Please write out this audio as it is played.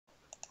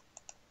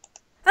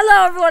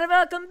Hello everyone and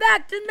welcome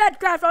back to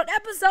MedCraft on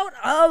episode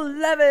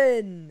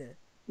 11!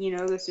 You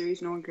know, the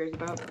series no one cares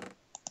about.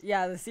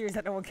 Yeah, the series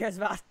that no one cares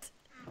about.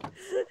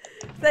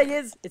 Thing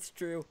is, it's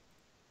true.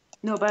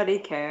 Nobody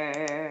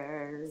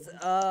cares. It's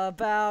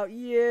about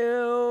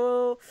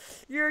you.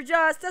 You're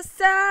just a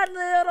sad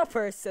little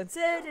person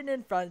sitting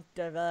in front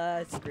of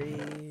a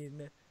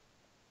screen.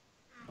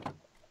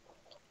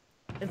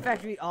 In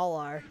fact, we all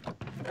are.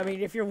 I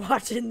mean, if you're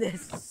watching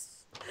this,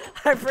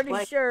 I'm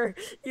pretty sure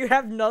you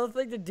have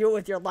nothing to do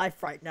with your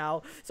life right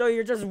now. So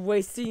you're just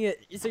wasting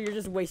it. So you're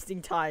just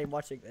wasting time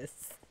watching this.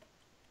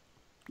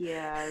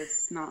 Yeah,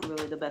 it's not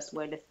really the best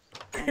way to.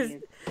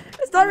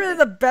 It's not really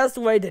the best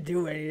way to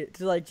do it.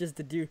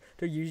 To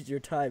use your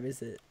time,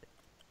 is it?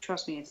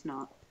 Trust me, it's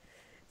not.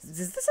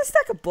 Is this a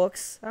stack of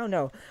books? I don't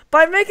know. But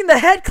I'm making the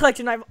head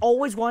collection I've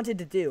always wanted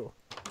to do.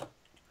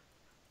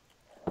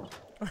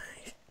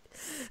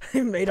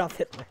 I made off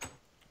Hitler.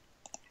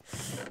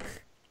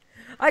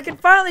 I can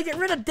finally get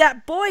rid of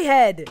that boy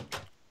head.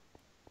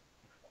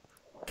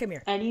 Come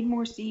here. I need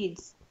more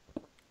seeds.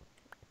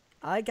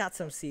 I got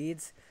some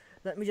seeds.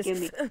 Let me just. Give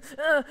me.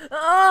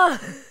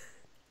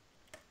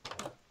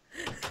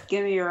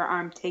 Give me your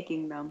arm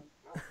taking them.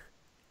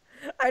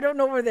 I don't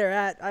know where they're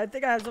at. I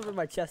think I have some in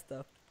my chest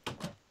though.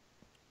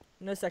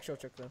 No sexual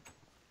trick though.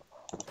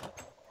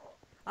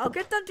 I'll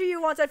get them to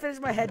you once I finish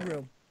my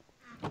headroom.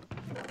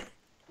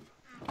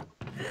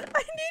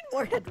 I need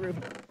more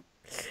headroom.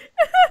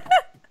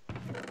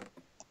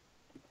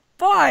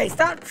 Boy,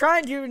 stop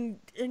trying to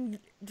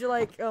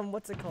like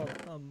what's it called?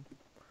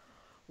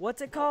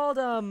 What's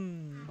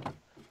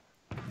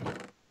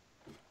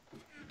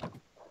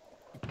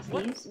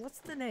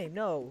the name?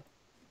 No.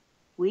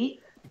 Wheat?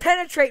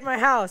 Penetrate my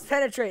house.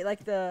 Penetrate like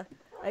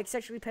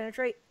sexually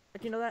penetrate.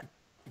 Like, you know that?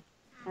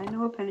 I know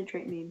what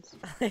penetrate means.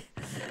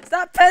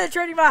 Stop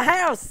penetrating my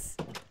house.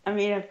 I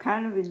mean, I'm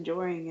kind of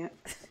enjoying it.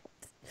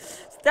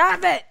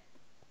 Stop it.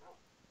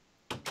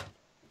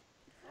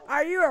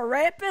 Are you a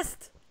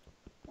rapist?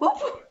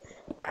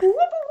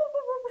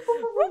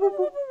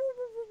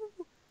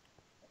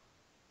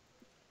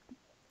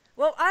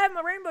 Well, I am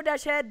a Rainbow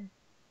Dash head.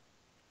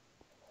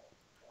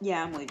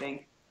 Yeah, I'm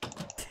leaving.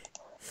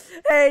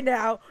 Hey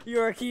now,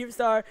 you're a keep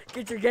star.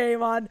 Get your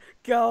game on.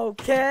 Go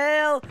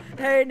kill.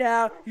 Hey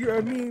now, you're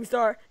a meme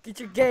star. Get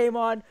your game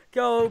on.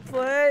 Go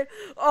play.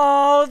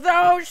 Oh,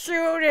 those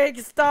shooting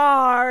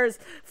stars.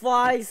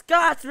 Flying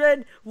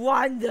Scotsman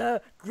won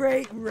the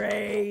great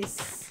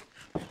race.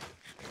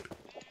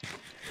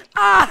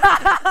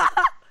 Ah!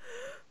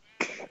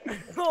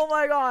 Oh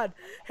my god.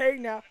 Hey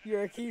now,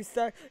 you're a keep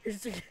star.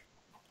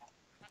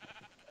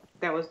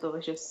 That was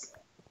delicious.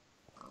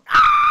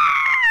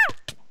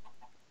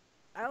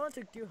 I only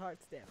took 2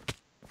 hearts damage.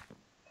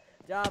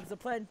 Jobs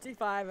aplenty,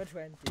 5 and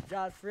 20.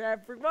 Jobs for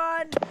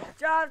everyone.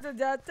 Jobs of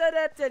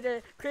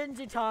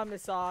cringy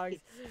Thomas songs.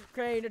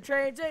 Crane of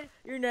trains in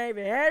your name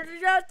and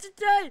Henry just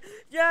today.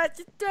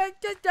 Just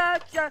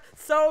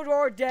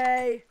Sodor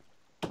Day.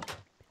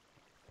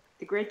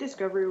 The Great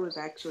Discovery was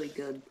actually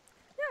good.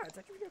 Yeah, it's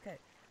actually okay.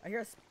 I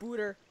hear a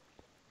spooter.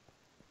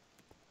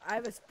 I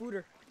have a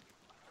spooter.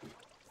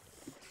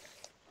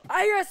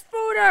 I hear a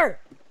spooter!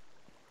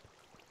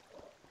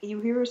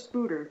 You hear a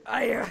spooter.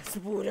 I hear a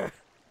spooter.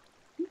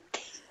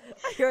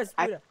 I hear a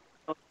spooter.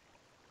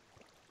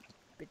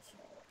 Bitch.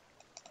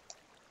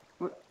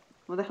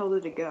 Where the hell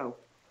did it go?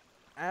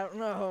 I don't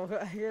know.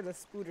 I hear the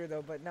spooter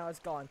though, but now it's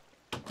gone.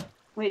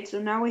 Wait,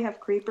 so now we have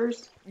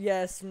creepers?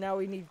 Yes, now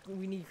we need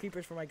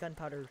creepers for my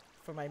gunpowder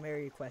for my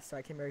marry quest, so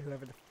I can marry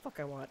whoever the fuck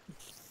I want.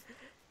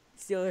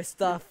 Steal their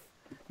stuff.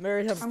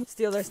 Marry them.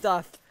 Steal their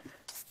stuff.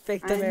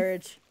 Fake the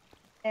marriage.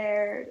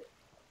 Scared.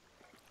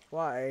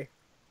 Why?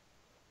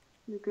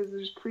 Because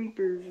there's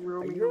creepers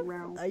roaming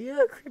around. Are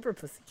you a creeper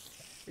pussy?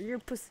 Are you a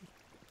pussy?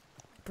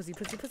 Pussy,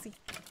 pussy, pussy.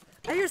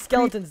 I hear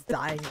skeletons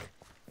dying.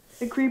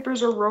 The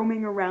creepers are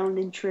roaming around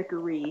in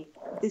trickery.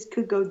 This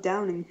could go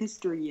down in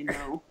history, you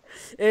know.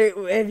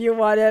 If you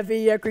want to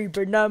be a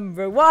creeper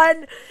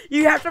 #1,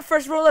 you have to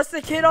first roll us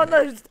the kid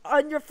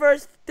on your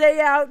first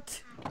day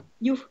out.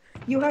 You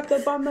have to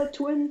bomb the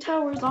Twin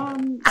Towers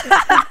on.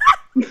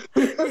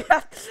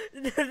 Yeah,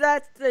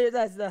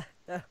 that's the.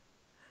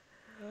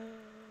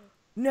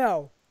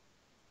 No.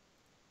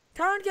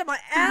 Time to get my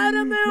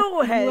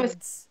animal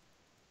heads.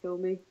 Kill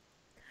me.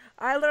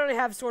 I literally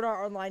have Sword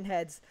Art Online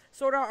heads.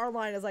 Sword Art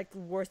Online is like the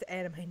worst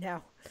anime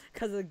now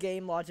because of the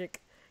game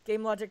logic.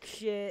 Game logic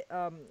shit.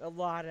 A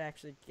lot of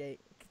actually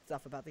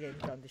stuff about the game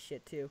is done to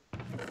shit too.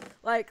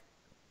 Like,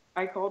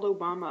 I called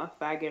Obama a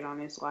faggot on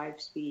his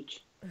live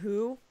speech.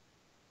 Who?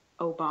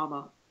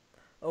 Obama.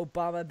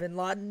 Obama bin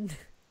Laden.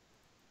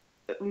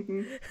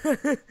 Mm-hmm.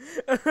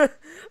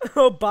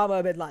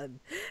 Obama bin Laden.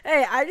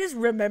 Hey, I just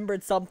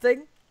remembered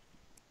something.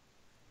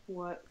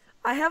 What?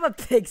 I have a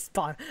pig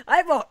spawn.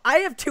 I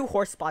have 2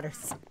 horse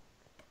spawners.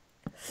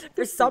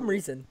 For some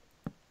reason.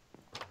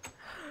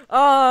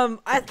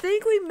 I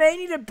think we may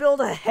need to build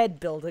a head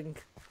building.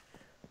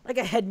 Like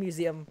a head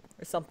museum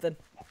or something.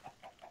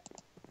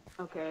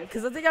 Okay.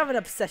 Because I think I have an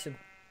obsession.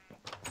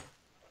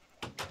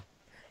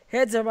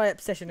 Heads are my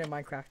obsession in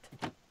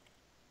Minecraft.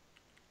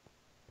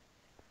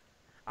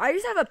 I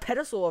used to have a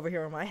pedestal over here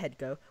where my head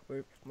go,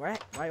 where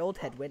my old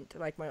head went,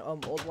 like my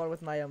old one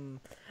with my I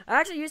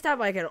actually used to have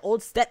like an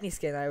old Stepney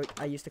skin.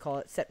 I used to call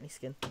it Stepney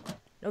skin.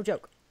 No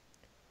joke.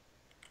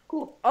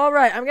 Cool. All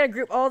right, I'm gonna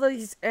group all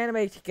these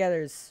anime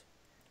togethers.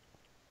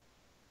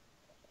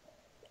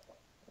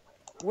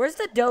 Where's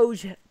the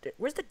Doge?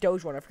 Where's the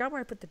Doge one? I forgot where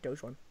I put the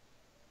Doge one.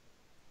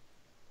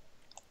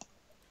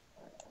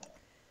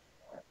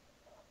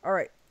 All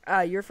right.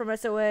 You're from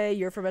SOA.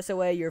 You're from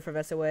SOA. You're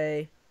from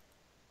SOA.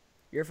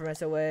 You're from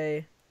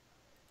SOA.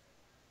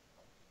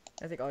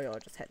 I think all y'all are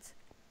just heads.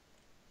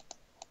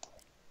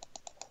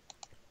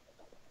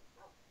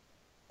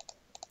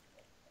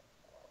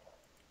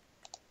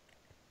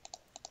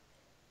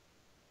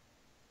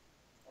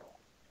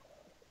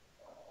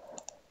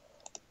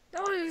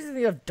 That was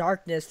using of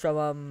darkness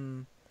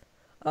from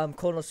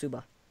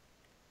Konosuba.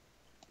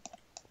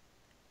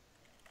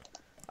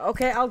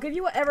 Okay, I'll give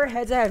you whatever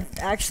heads I have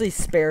actually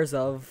spares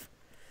of.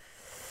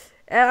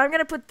 And I'm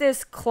gonna put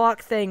this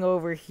clock thing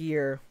over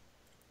here.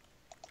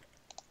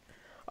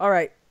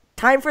 Alright,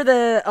 time for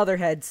the other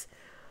heads.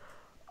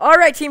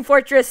 Alright, Team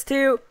Fortress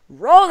 2,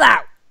 roll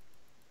out!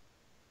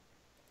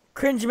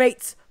 Cringe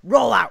mates,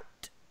 roll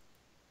out!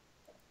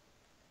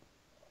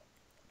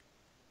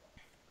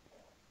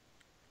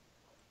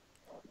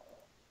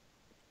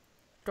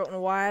 Don't know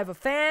why I have a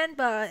fan,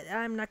 but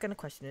I'm not gonna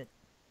question it.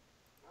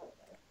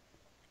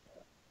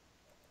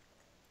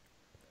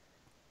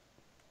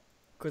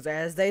 Because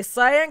as they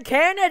say in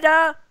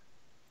Canada,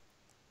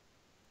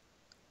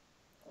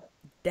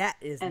 that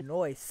is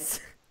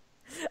noise.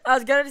 I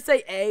was gonna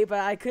say A,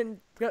 but I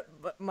couldn't,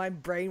 but my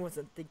brain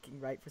wasn't thinking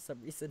right for some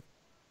reason.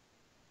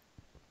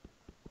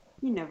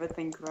 You never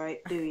think right,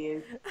 do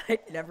you? I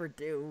never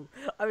do.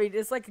 I mean,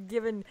 it's like a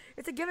given,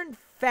 it's a given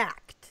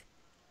fact.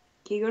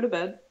 Can you go to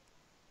bed?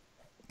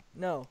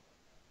 No.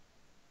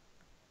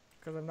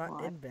 Because I'm not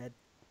Why? in bed.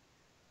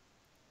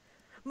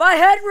 My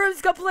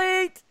headroom's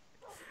complete!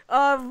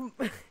 Oh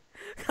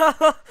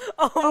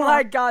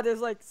my god,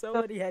 there's like so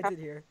many heads in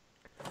here.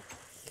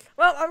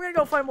 Well, I'm gonna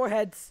go find more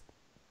heads.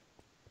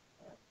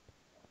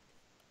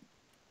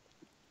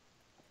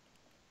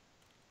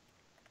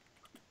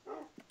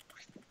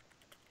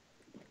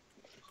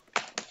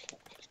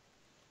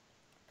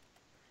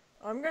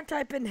 I'm gonna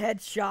type in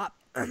head shop.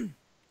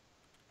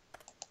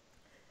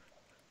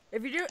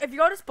 If you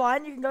go to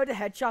spawn, you can go to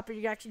head shop and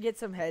you can actually get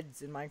some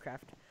heads in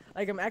Minecraft.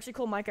 Like actually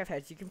cool Minecraft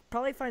heads. You can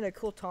probably find a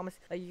cool Thomas.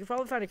 Like you can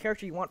probably find a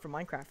character you want from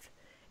Minecraft.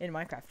 In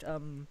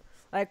Minecraft.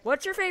 Like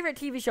what's your favorite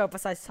TV show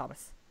besides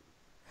Thomas?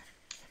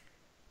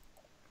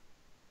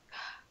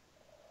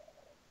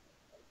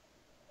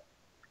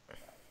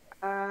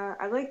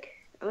 I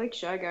like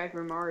Shy Guy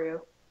from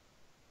Mario.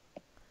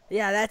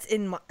 Yeah, that's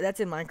in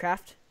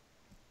Minecraft.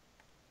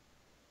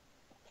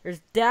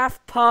 There's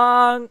Daft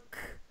Punk.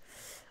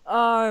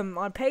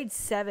 On page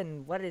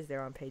 7, what is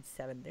there on page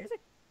 7? There's a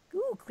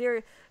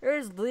clear.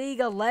 There's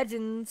League of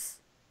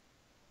Legends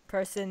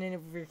person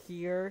over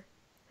here.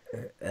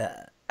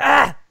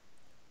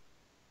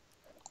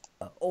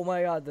 Oh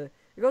my god, it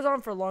goes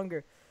on for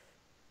longer.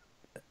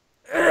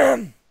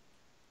 There's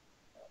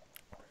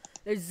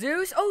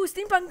Zeus. Oh,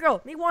 Steampunk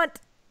Girl. Me want.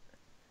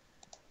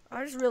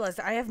 I just realized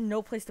I have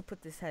no place to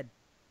put this head.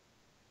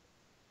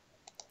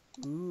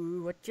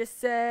 Ooh, what you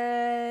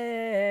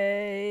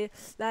say?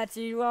 That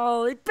you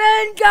only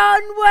been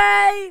gone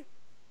way.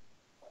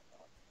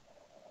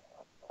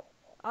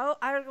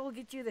 I will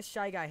get you the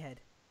Shy Guy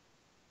head.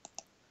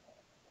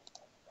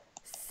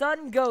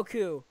 Son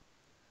Goku.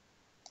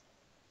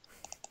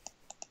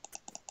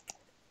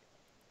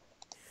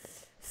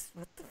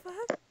 What the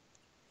fuck?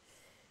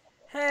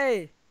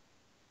 Hey,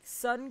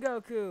 Son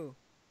Goku.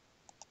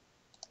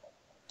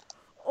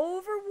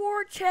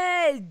 Overwatch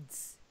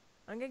heads.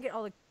 I'm gonna get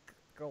all the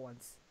girl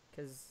ones,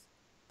 cause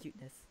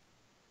cuteness.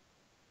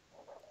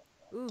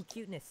 Ooh,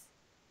 cuteness.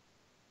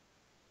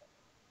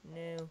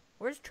 No,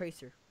 where's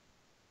Tracer?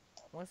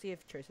 I want to see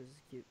if Tracer's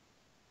cute.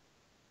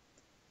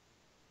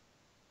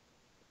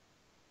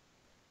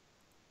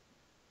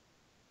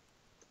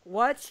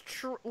 What's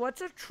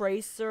a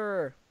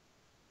Tracer?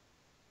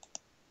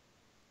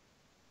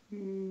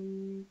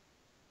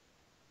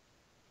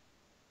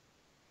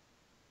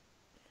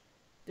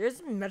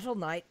 There's Metal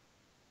Knight.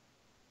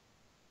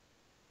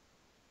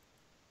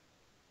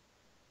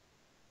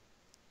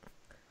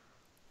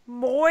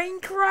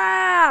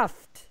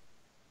 MedCraft.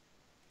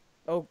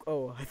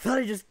 Oh, I thought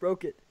I just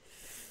broke it.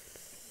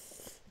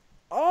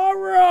 All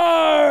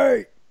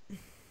right.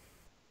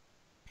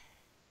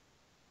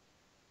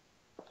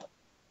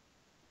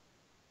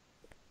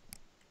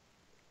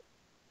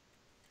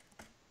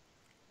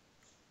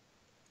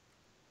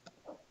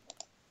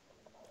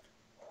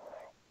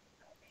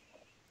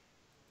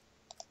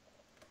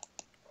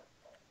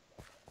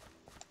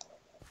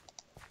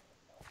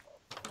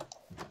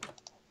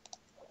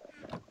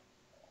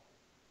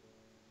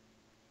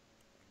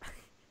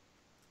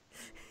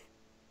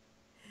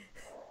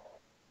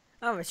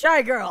 I'm a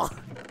shy girl.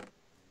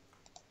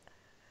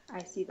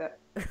 I see that.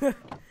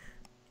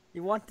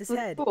 You want this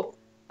Looks head? cool.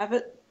 Have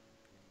it.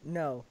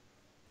 No.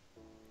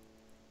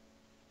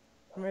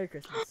 Merry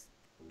Christmas.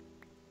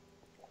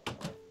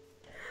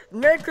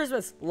 Merry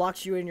Christmas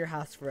locks you in your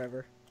house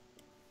forever.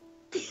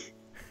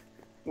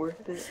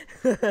 Worth it.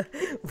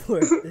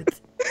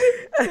 Worth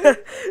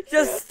it.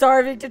 Just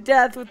starving to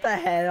death with the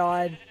head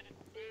on.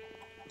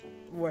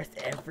 Worth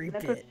every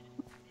bit.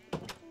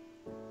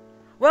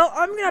 Well,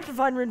 I'm gonna have to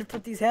find room to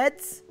put these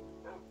heads.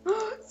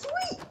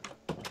 Sweet!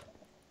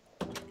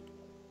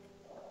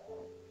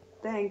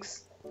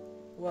 Thanks.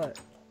 What?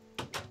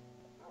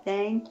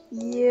 Thank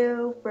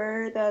you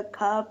for the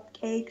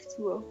cupcakes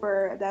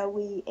that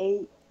we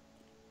ate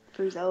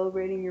for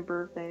celebrating your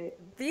birthday.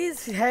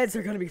 These heads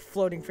are gonna be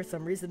floating for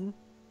some reason.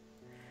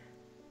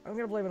 I'm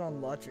gonna blame it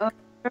on logic.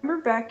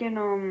 Remember back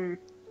in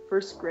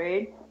first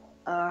grade,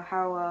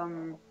 how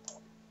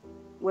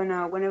when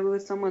it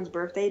was someone's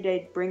birthday,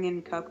 they'd bring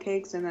in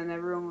cupcakes and then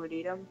everyone would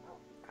eat them.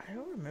 I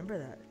don't remember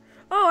that.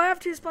 Oh, I have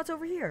 2 spots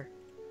over here.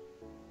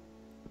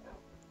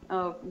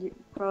 Oh,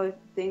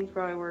 things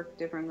probably work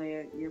differently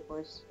at your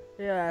place.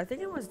 Yeah, I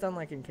think it was done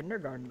like in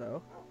kindergarten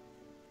though.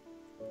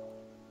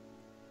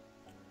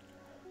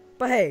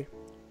 But hey,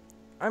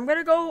 I'm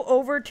gonna go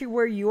over to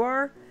where you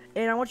are,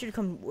 and I want you to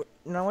come.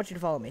 And I want you to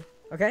follow me.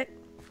 Okay?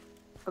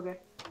 Okay.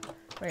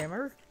 Wait, am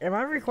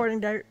I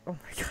recording? Oh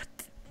my god.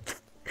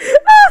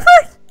 Oh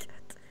my god.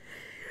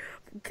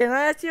 Can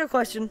I ask you a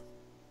question?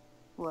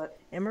 What?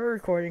 Am I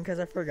recording? Because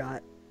I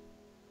forgot.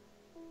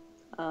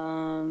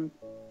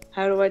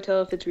 How do I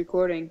tell if it's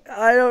recording?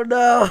 I don't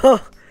know.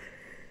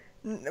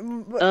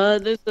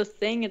 There's a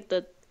thing at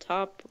the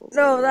top.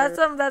 No, that's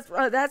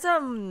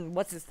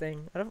what's this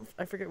thing?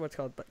 I forget what it's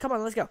called. But come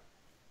on, let's go.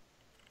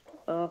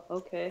 Oh,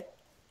 okay.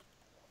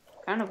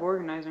 Kind of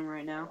organizing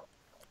right now.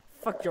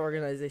 Fuck your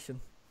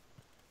organization.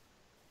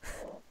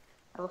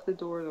 I left the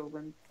doors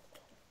open.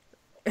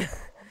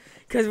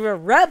 Because we're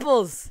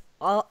rebels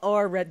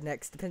or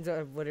rednecks, depends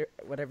on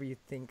whatever you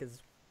think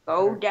is.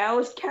 Go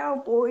Dallas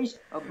Cowboys,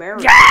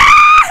 America.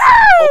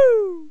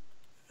 Yahoo!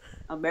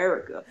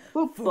 America,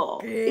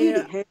 football, Yeah.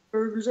 eating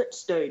hamburgers at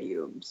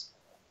stadiums.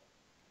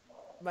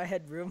 My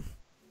headroom.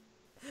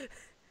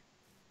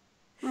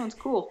 Oh, it's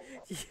cool.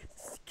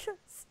 Jesus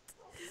Christ.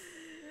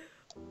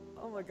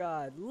 Oh my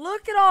god.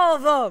 Look at all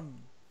of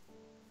them!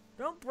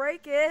 Don't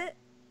break it!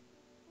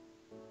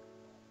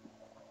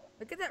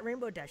 Look at that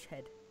Rainbow Dash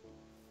head.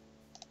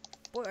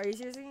 Boy, are you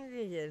seriously gonna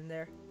get in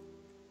there?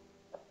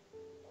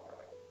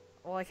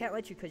 Well, I can't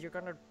let you because you're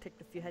gonna take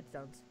a few heads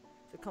down.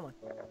 So come on.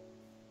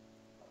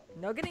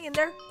 No getting in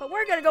there, but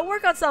we're gonna go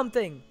work on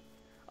something!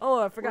 Oh,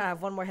 I forgot I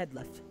have one more head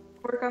left.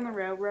 Work on the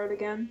railroad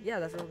again? Yeah,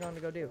 that's what we're gonna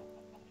go do.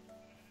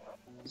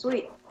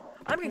 Sweet.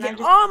 I'm gonna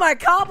get all my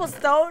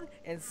cobblestone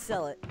and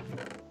sell it.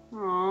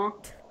 Aww.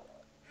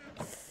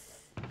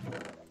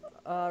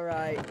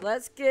 Alright,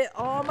 let's get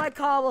all my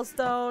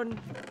cobblestone.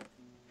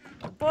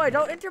 Boy,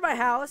 don't enter my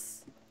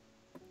house.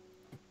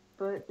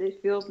 But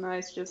it feels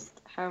nice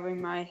just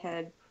having my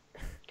head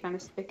kind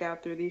of stick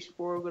out through these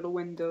 4 little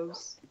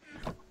windows.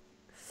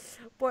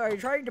 Boy, are you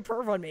trying to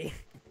perv on me?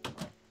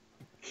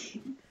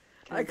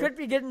 I could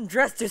be getting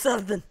dressed or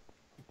something.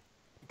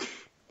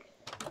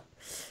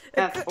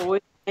 That's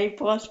always A+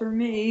 for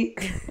me.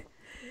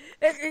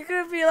 It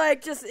could be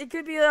like it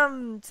could be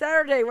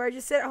Saturday where I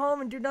just sit at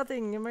home and do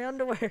nothing in my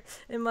underwear,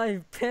 in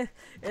my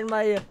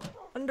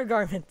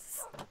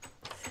undergarments,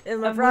 in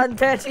my bra and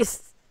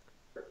panties.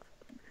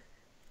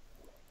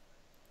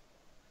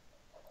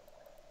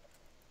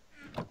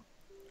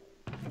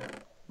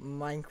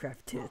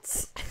 Minecraft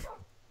tits.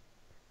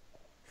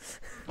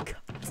 God.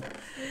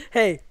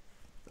 Hey.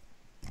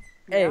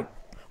 Hey.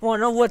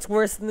 Wanna know what's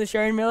worse than the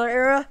Sharon Miller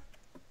era?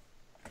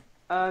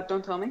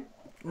 Don't tell me.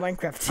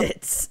 Minecraft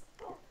tits.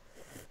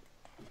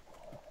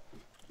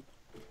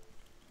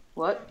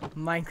 What?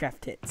 Minecraft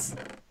tits.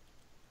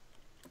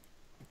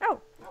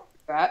 Oh.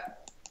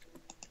 That.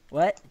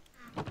 What?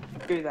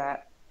 Do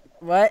that.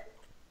 What?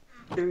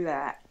 Do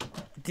that.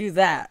 Do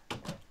that.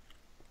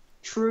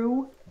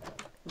 True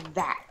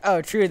that.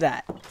 Oh, true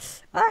that.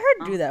 I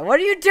heard do that. What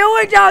are you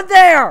doing down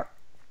there?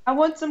 I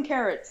want some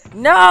carrots.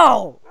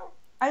 No!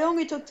 I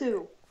only took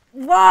 2.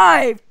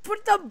 Why?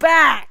 Put them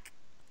back!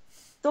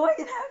 So I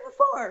can have the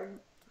farm.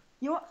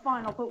 You know what?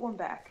 Fine, I'll put 1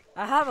 back.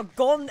 I have a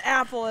golden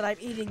apple and I'm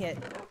eating it.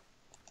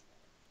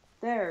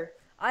 There.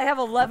 I have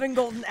 11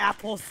 golden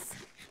apples.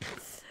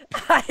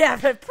 I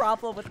have a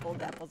problem with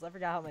golden apples. I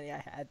forgot how many I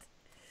had.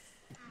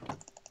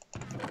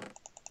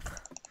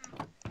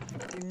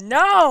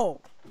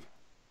 No!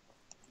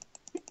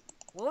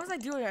 What was I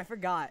doing? I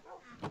forgot.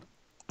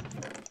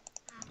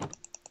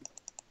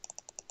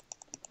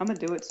 I'm gonna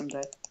do it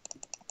someday.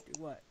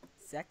 Do what?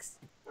 Sex?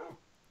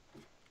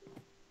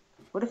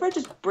 What if I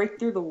just break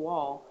through the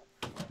wall?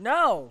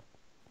 No!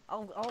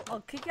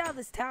 I'll kick you out of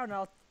this town and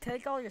I'll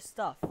take all your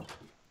stuff.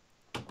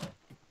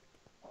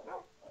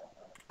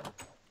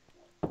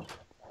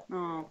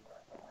 Oh.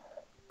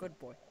 Good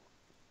boy.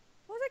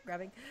 What was I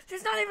grabbing?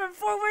 There's not even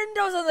 4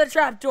 windows on the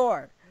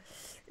trapdoor!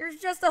 There's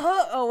just a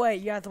hook. Oh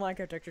wait, you have the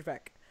Minecraft texture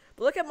pack.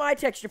 But look at my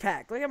texture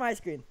pack. Look at my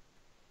screen.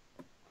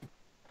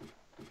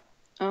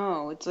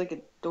 Oh, it's like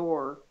a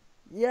door.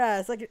 Yeah,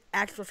 it's like an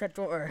actual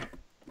trapdoor.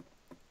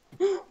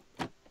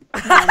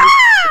 No, I'm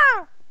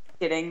just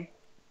kidding.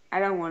 I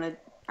don't want to.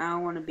 I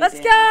don't want to be. Let's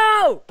Daniel.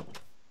 go!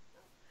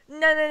 No,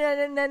 no,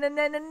 no, no, no, no,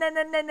 no, no,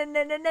 no, no, no,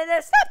 no, no, no, no,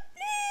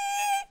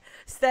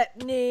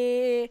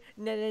 Stepney!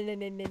 No, no, no,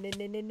 no, no, no,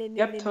 no, no, no,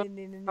 Yep, no,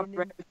 totally. no, no, no,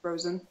 Copyright is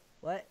frozen.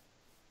 What?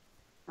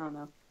 I don't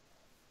know.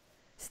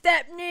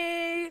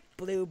 Stepney!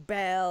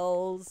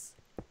 Bluebells.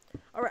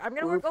 Alright, I'm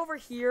gonna work over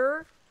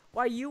here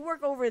while you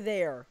work over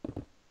there.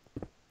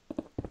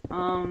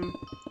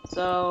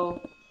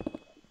 So.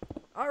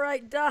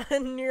 Alright,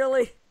 done.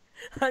 Nearly.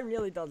 I'm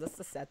nearly done. That's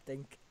the sad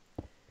thing.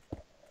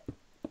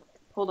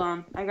 Hold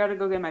on. I gotta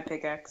go get my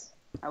pickaxe.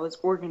 I was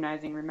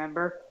organizing,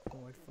 remember? Oh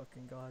my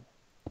fucking god.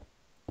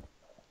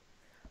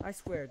 I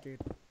swear,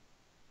 dude.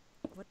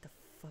 What the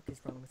fuck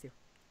is wrong with you?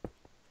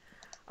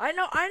 I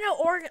know,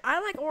 I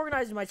like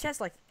organizing my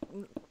chest like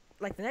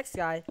the next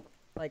guy.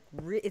 Like,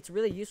 it's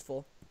really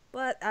useful.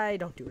 But I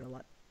don't do it a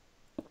lot.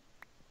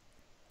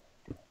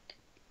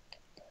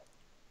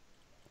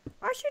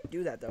 I should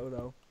do that,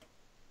 though.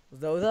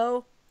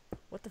 Though?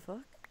 What the fuck?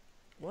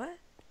 What?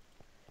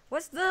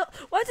 What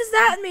does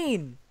that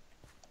mean?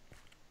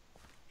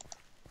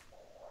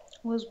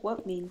 What does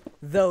what mean?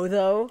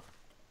 Though?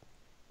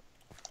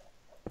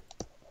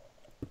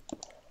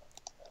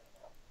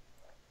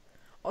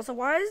 Also,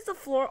 why is the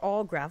floor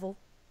all gravel?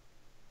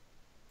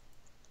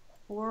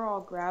 We're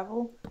all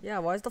gravel. Yeah,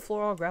 why is the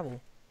floor all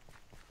gravel?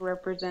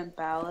 Represent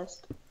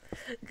ballast.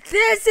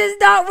 This is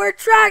not where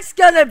track's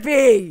gonna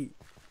be!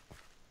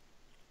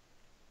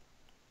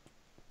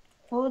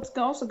 Well, it's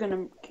also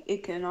gonna.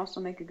 It can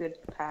also make a good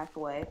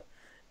pathway.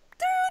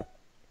 Dude!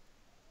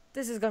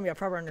 This is gonna be a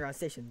proper underground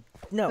station.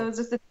 No. So is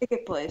this the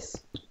ticket place?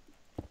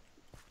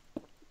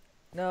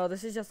 No,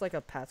 this is just like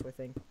a pathway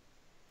thing.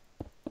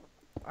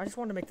 I just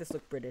want to make this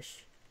look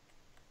British.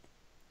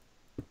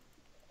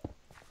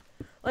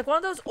 Like one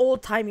of those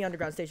old-timey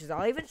underground stations.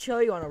 I'll even show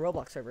you on a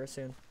Roblox server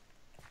soon.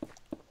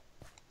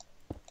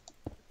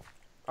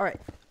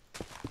 Alright.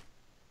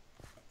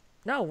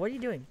 No, what are you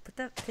doing?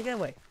 Take that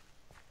away.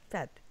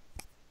 Bad.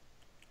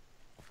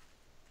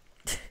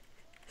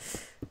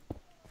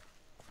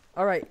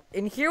 Alright,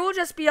 and here will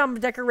just be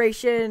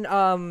decoration,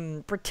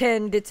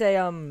 pretend it's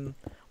a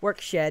work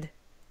shed.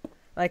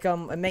 Like a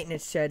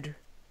maintenance shed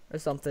or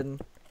something.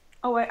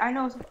 Oh wait, I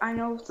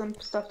know some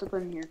stuff to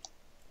put in here.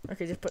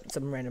 Okay, just put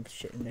some random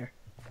shit in there.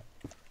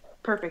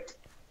 Perfect.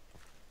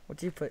 What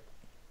do you put?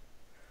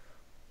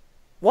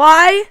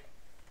 Why?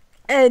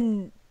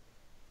 And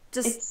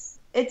just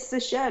it's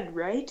the shed,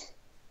 right?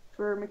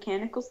 For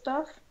mechanical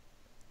stuff?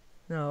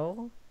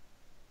 No.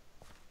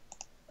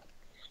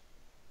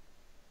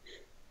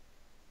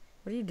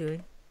 What are you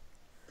doing?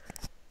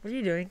 What are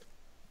you doing?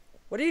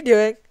 What are you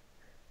doing?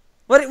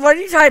 What are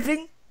you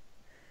typing?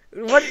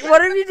 What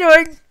are you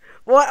doing?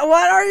 What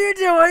are you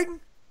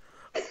doing?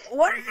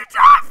 What are you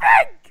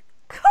typing?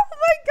 Oh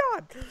my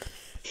god.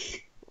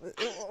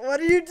 What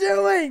are you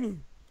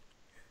doing?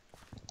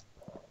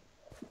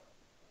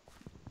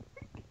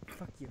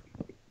 Fuck you.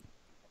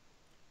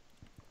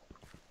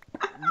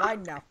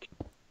 Mine now.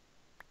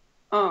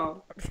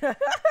 Oh.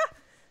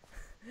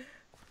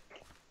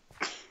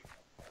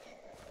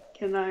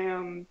 Can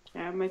I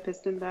have my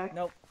piston back?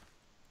 Nope.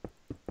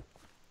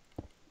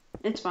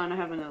 It's fine, I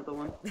have another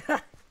one.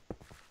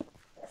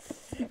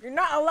 You're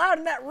not allowed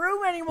in that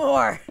room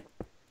anymore.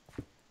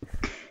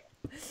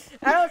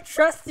 I don't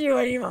trust you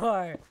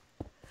anymore.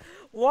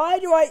 Why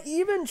do I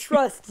even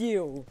trust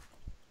you?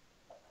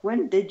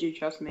 When did you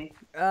trust me?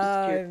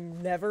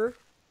 Never.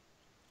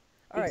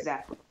 All right.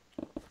 Exactly.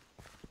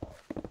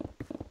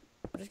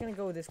 I'm just gonna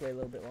go this way a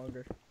little bit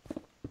longer.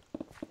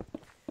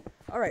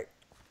 All right.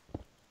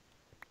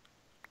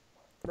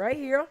 Right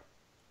here.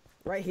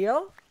 Right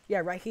here? Yeah,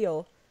 right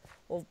here.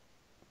 Well,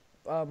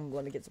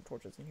 let me get some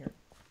torches in here.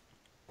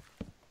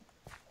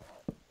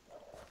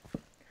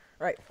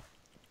 All right.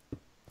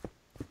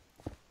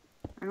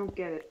 I don't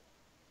get it.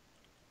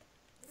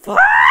 Fuck!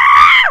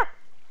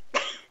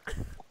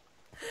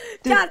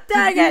 God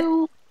dang it!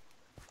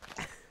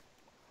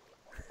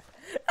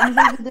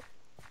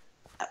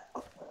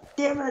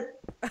 Damn it!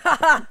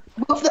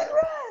 Move the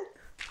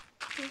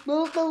red!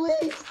 Move the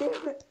leaves,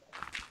 damn it!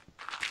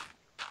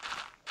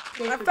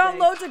 I found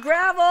loads of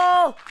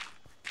gravel!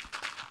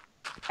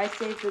 I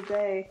saved the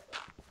day.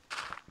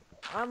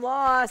 I'm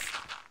lost.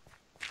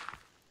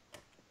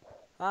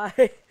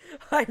 I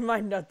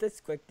mined out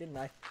this quick, didn't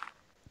I?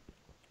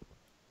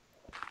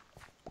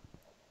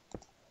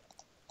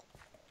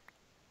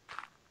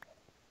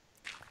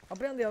 I'll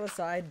be on the other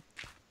side.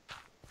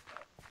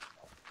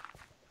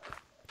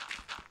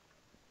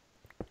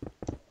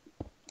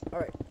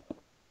 Alright.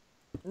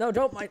 No,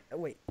 don't mine. Oh,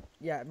 wait.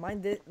 Yeah,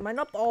 mine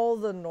up all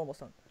the normal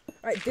stone.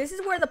 Alright, this is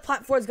where the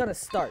platform is gonna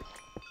start.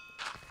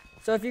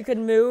 So if you could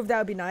move, that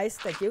would be nice.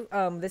 Thank you.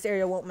 This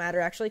area won't matter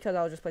actually, because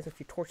I'll just place a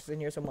few torches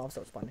in here so mobs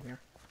don't spawn in here.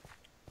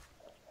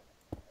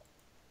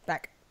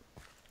 Back.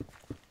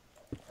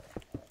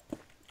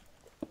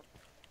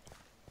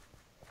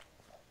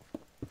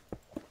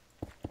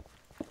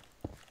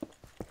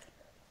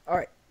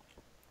 Alright.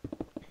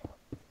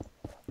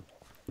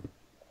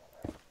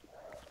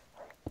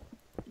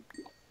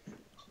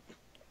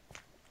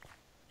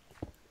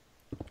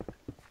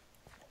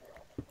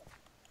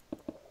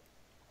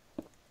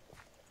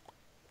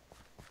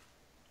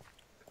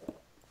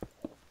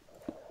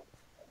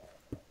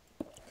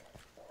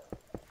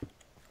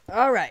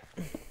 All right.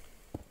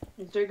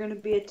 Is there gonna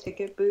be a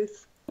ticket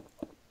booth?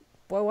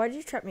 Boy, why did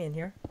you trap me in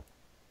here?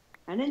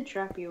 I didn't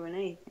trap you in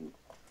anything.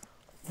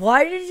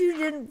 Why did you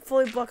didn't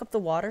fully block up the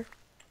water?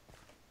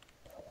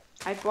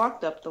 I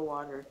blocked up the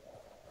water.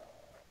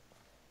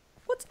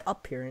 What's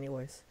up here,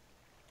 anyways?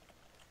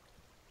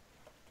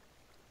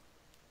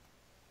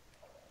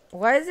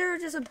 Why is there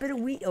just a bit of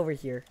wheat over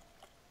here?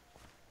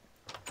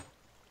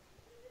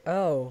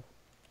 Oh.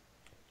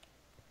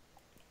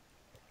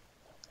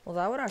 Well,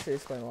 that would actually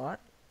explain a lot.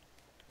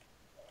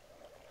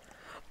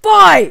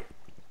 Boy!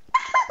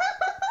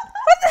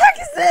 What the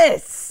heck is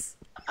this?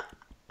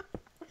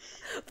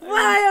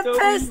 Why a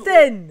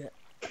piston?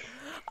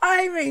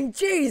 I mean,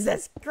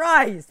 Jesus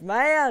Christ,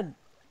 man.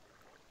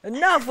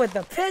 Enough with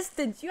the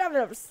pistons. You have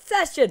an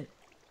obsession.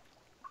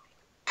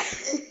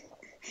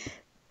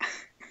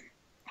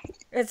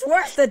 It's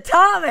worse than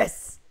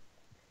Thomas.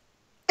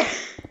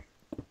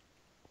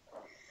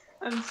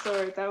 I'm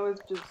sorry, that was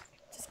just...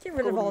 Just get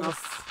rid of all this.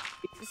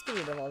 Just get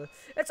rid of all this.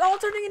 It's all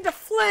turning into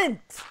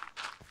flint.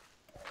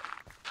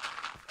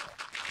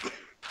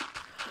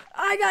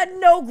 I got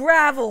no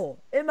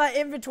gravel in my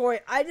inventory.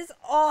 I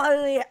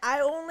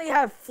only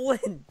have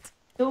flint.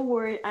 Don't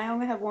worry, I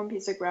only have one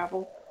piece of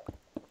gravel.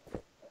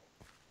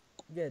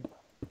 Good.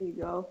 There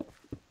you go.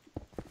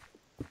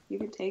 You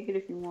can take it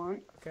if you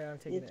want. Okay, I'm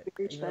taking It's it.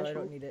 very Even though I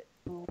special. don't need it.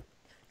 Oh.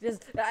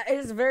 It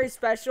is very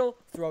special.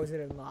 Throws it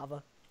in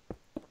lava.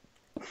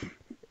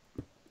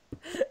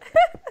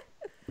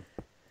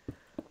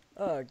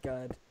 Oh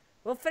god.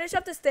 We'll finish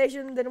up the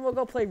station, then we'll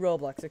go play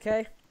Roblox,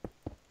 okay?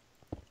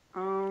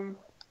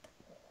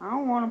 I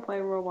don't want to play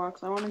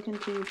Roblox. I want to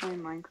continue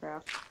playing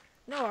Minecraft.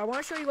 No, I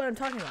want to show you what I'm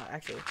talking about,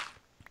 actually.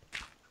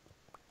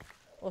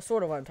 Well,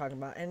 sort of what I'm talking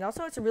about. And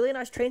also, it's a really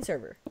nice train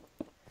server.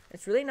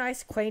 It's really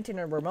nice, quaint, and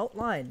a remote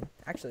line,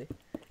 actually.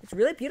 It's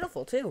really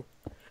beautiful, too.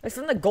 It's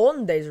from the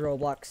golden days of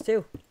Roblox,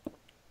 too.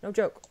 No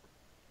joke.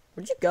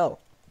 Where'd you go?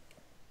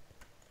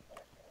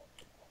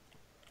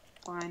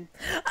 Fine.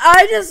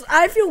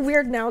 I feel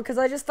weird now, because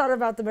I just thought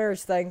about the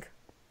marriage thing.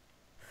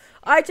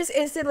 I just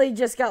instantly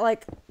just got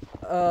like,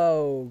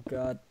 oh,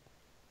 God.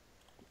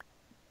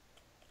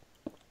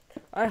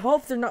 I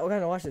hope they're not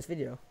going to watch this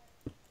video.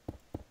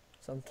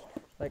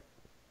 Like...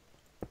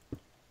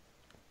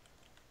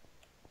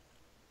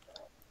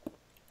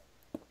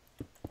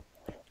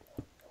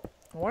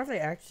 I wonder if they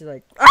actually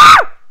like...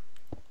 Ah!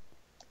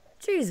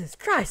 Jesus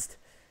Christ!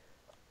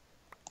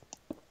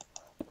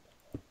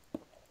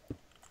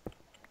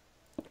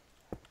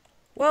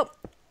 Well,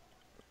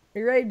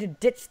 you ready to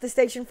ditch the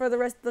station for the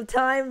rest of the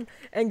time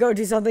and go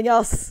do something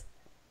else?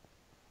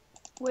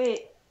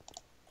 Wait.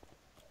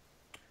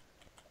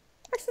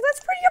 Actually, that's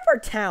pretty up our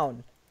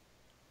town.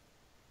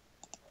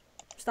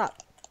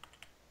 Stop.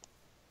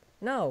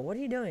 No, what are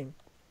you doing?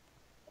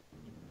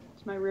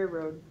 It's my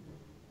railroad.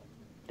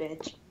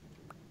 Bitch.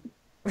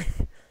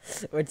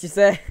 What'd you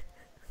say?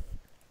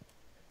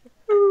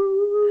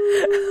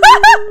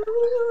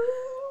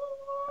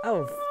 I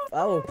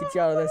will get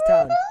you out of this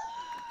town.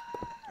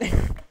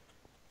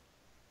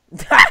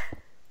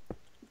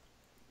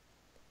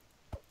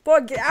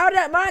 Boy, get out of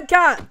that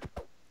minecart!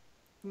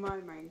 My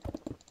mind.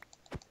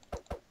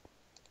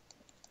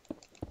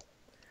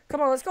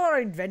 Come on, let's go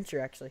on an adventure,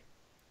 actually.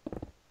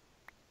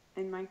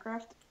 In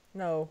Minecraft?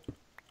 No.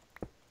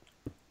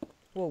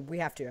 Well, we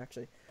have to,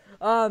 actually.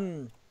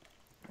 Come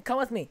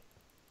with me.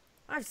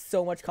 I have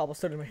so much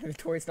cobblestone in my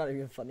inventory, it's not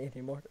even funny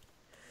anymore.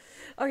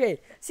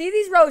 Okay, see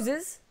these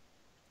roses?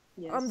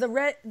 Yes. The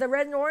red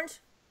and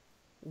orange?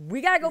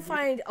 We gotta go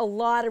find a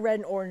lot of red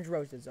and orange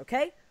roses,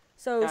 okay?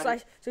 So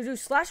do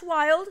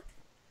 /wild,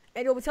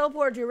 and you'll be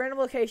teleported to a random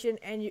location,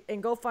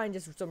 and go find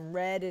just some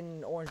red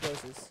and orange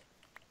roses.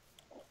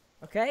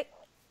 Okay?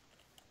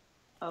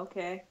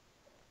 Okay.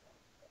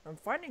 I'm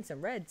finding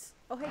some reds.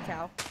 Oh, hey,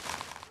 cow.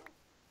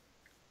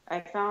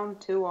 I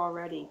found 2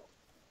 already.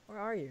 Where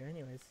are you,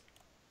 anyways?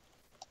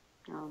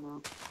 I don't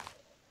know.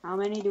 How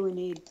many do we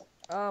need?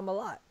 A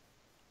lot.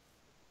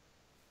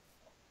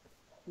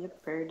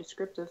 Yep, very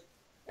descriptive.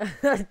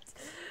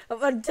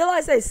 Until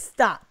I say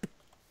stop.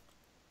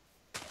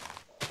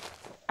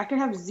 I can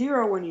have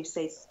 0 when you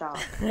say stop.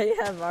 I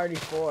have already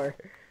 4.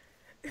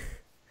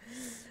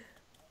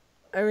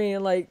 I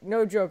mean, like,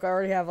 no joke. I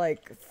already have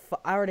like,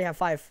 I already have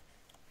 5.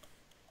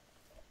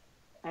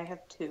 I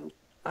have 2.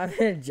 I'm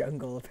in a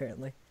jungle,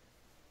 apparently.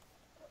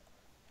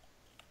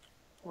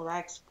 Well, that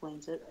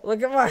explains it.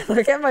 Look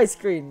at my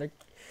screen.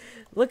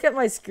 Look at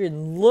my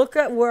screen. Look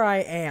at where I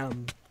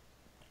am.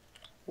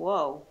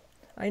 Whoa.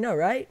 I know,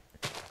 right?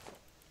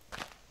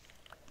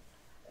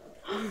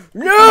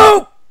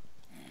 No!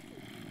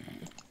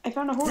 I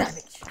found a horse.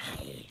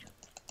 Savage.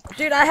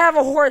 Dude, I have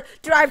a horse.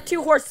 Dude, I have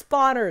 2 horse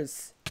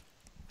spawners.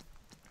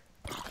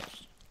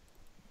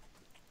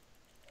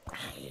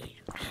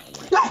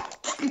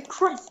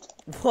 Christ.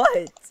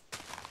 What?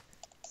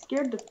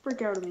 Scared the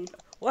frick out of me.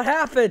 What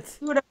happened?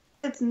 Dude,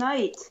 it's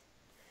night.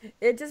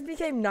 It just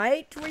became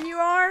night where you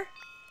are?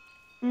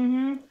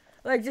 Mm-hmm.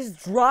 Like,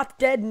 just drop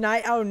dead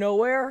night out of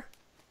nowhere?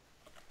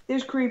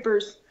 There's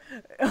creepers.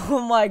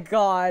 Oh my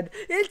god.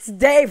 It's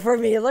day for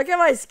me. Look at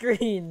my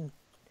screen.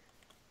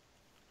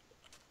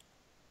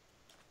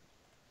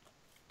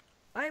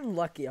 I'm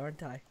lucky,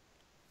 aren't I?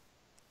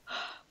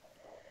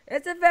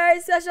 It's a very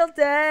special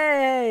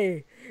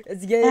day.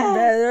 It's getting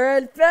better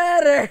and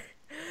better.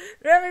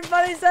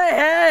 Everybody say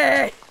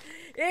hey.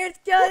 It's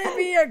gonna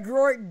be a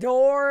great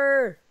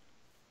door.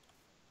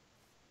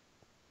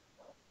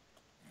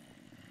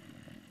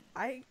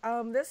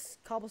 This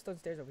cobblestone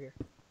stairs over here.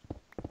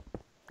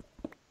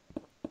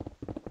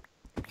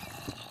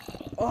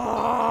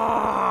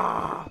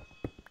 Oh!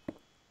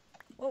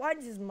 Well, I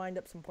just mined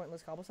up some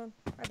pointless cobblestone.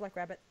 Hi, Black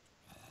Rabbit.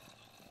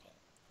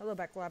 Hello,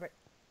 Black Rabbit.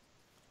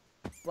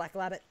 Black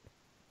Rabbit.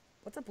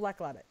 What's a Black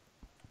Rabbit?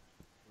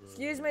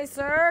 Excuse me,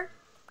 sir?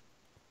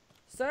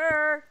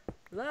 Sir?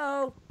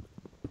 Hello?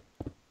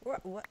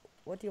 What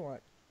do you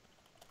want?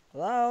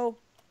 Hello?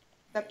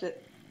 Accept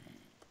it.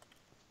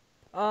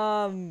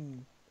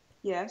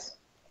 Yes.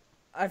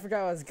 I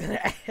forgot what I was gonna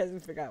ask. I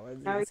forgot what I was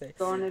Now gonna you're say.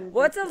 going in.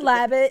 What's a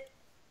labbit?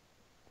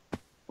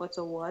 What's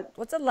a what?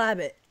 What's a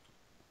labbit?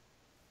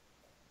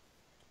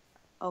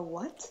 A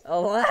what? A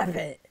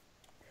labbit.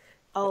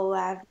 A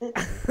labbit?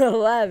 A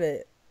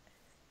labbit.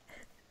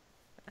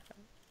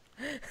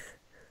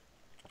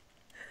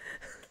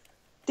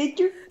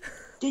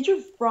 Did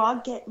your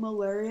frog get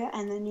malaria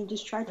and then you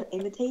just tried to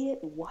imitate it?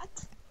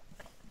 What?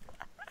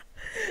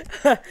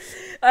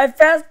 I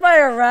passed by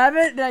a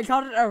rabbit and I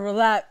called it a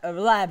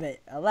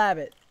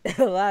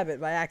labbit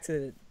by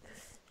accident.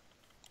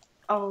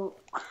 Oh.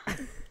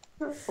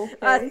 Okay.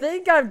 I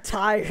think I'm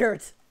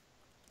tired.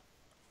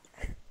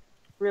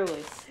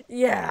 Really?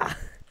 Yeah.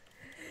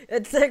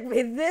 It took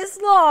me this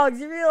long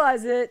to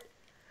realize it,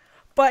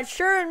 but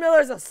Sharon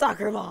Miller's a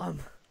soccer mom.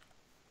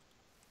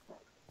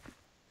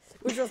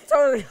 Which was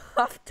totally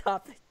off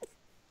topic.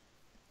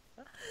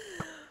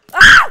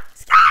 Ah!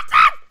 Skeleton!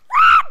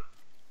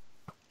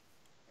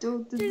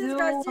 Jesus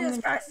Christ,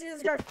 Jesus Christ,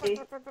 Jesus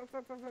Christ.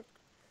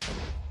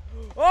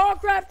 Oh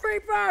crap,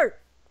 creeper!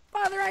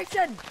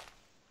 Botheration!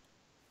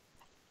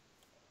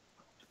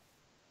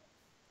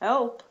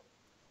 Help.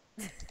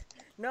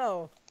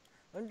 No.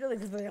 I'm dealing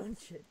with my own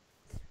shit.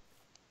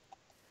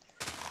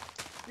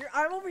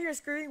 I'm over here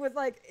screaming with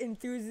like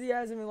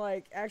enthusiasm and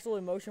like actual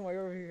emotion while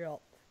you're over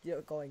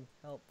here going,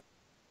 help.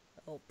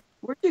 Help.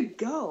 Where'd you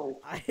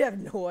go? I have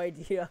no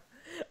idea.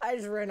 I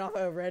just ran off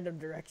a random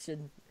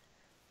direction.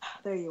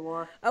 There you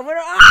are. I went.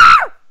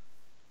 Ah!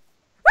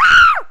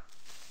 Ah!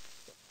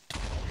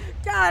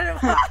 God,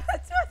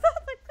 what's with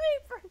all the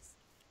creepers?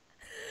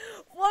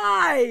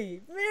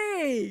 Why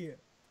me?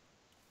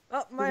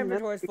 Oh, my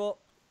inventory's full.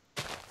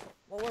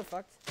 Well, we're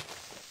fucked.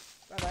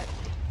 Bye bye.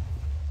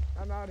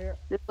 I'm out here.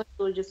 It's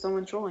literally just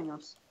someone trolling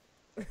us.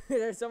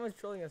 There's someone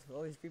trolling us with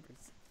all these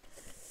creepers.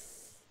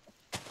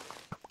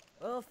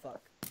 Oh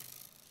fuck.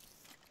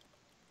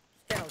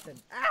 Skeleton.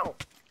 Ow!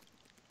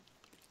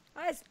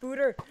 Hi,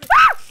 Spooter.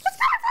 Ah!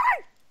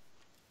 Skeleton!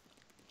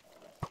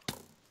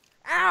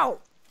 Ow!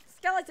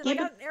 Skeleton, I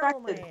got an arrow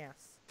in my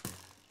ass.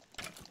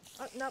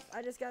 Oh, nope,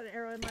 I just got an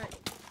arrow in my...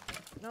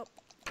 Nope.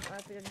 I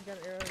think I just got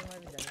an arrow in my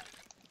vagina.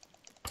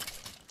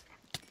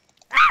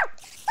 Ow!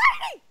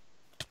 Spidey!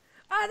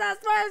 Oh,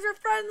 that spiders are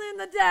friendly in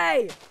the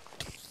day!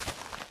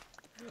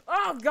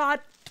 Oh god!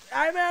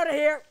 I'm out of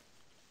here!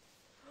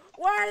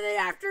 Why are they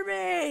after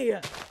me?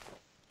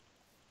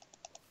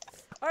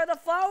 Are the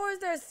flowers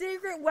their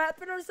secret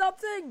weapon or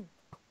something?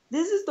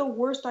 This is the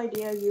worst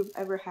idea you've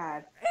ever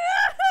had.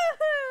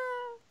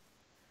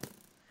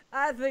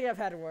 I think I've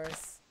had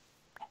worse.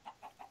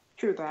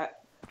 True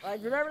that.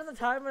 Like, remember the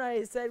time when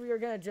I said we were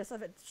gonna dress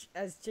up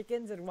as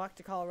chickens and walk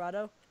to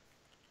Colorado?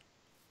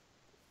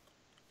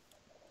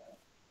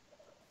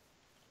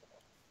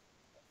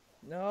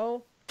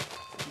 No?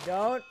 You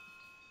don't?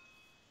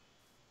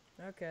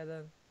 Okay,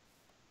 then.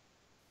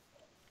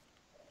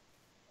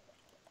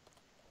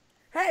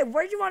 Hey,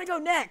 where do you want to go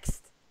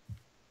next?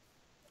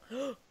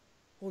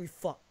 Holy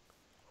fuck.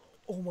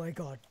 Oh my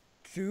god.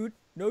 Dude,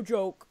 no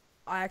joke.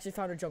 I actually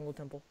found a jungle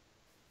temple.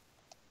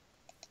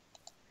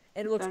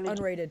 And it looks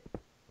unrated.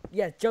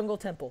 Yeah, jungle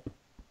temple.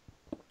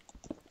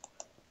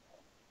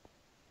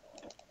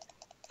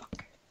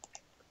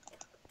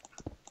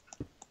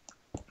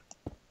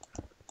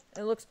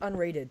 It looks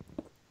unrated.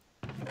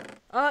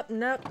 Oh,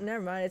 nope,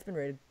 never mind. It's been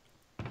rated.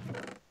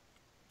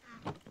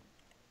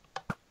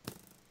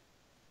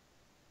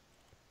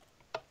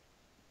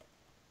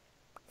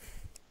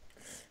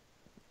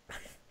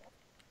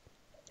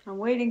 I'm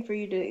waiting for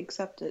you to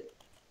accept it.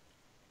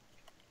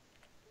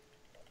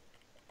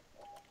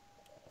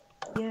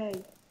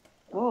 Yay.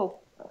 Whoa.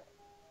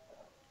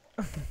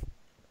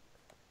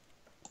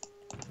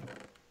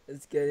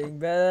 It's getting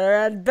better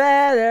and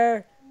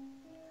better.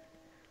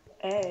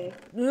 Hey.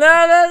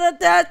 No,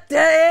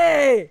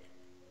 hey!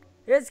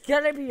 It's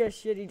gonna be a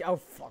shitty. Oh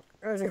fuck!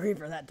 There's a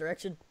creeper in that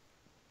direction.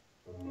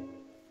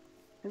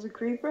 There's a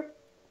creeper?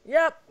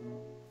 Yep.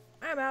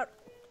 I'm out.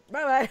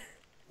 Bye bye.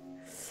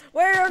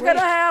 We're gonna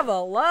have a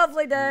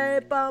lovely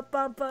day. What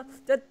the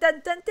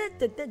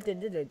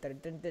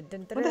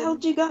hell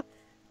did you got?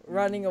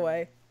 Running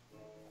away.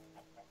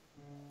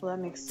 Well,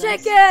 that makes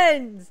sense.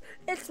 Chickens!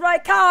 It's my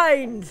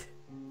kind!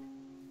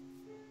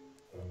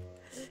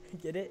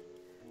 Get it?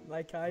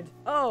 My kind.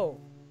 Oh!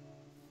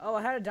 Oh,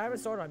 I had a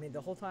diamond sword on me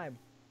the whole time.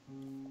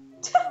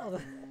 Oh,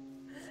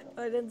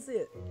 I didn't see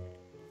it.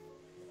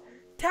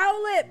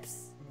 Cow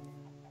lips!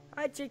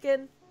 Hi,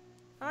 chicken.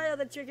 Hi,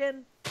 other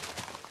chicken.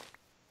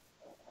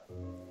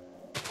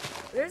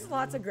 There's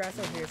lots of grass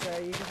over here, so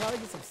you can probably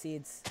get some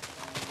seeds.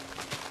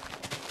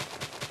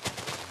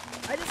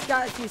 I just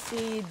got a few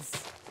seeds.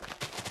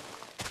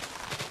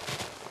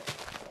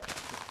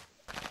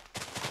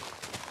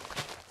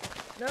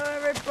 No,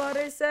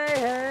 everybody say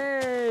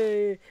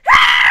hey!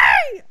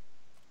 Hey!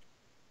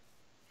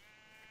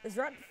 This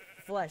rotten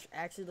flesh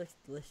actually looks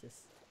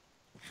delicious.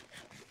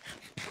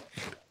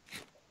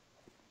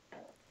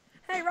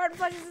 Hey, rotten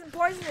flesh isn't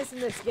poisonous in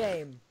this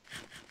game.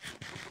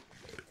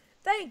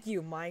 Thank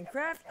you,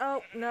 Minecraft.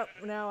 Oh, no,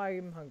 now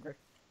I'm hungry.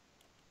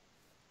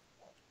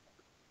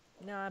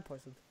 No, I'm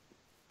poisoned.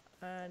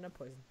 I'm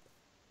poisoned.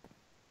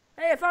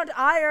 Hey, I found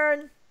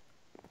iron!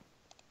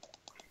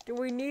 Do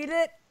we need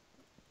it?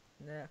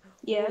 No.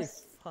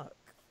 Yes. Holy fuck.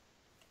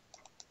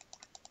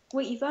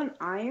 Wait, you found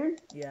iron?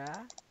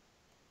 Yeah?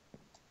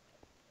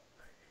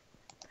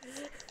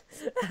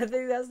 I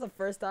think that's the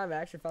first time I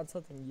actually found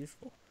something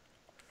useful.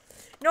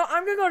 No,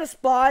 I'm gonna go to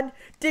spawn,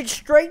 dig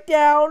straight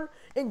down,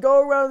 and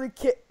go around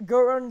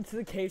into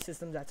the cave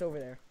system that's over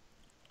there.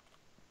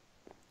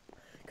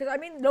 Cause I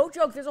mean, no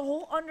joke, there's a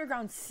whole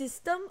underground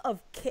system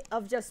of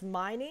just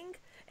mining,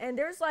 and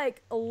there's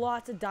like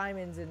lots of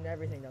diamonds and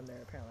everything down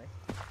there apparently.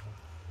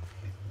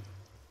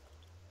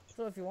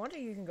 So if you want to,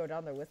 you can go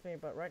down there with me,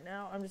 but right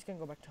now I'm just gonna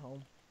go back to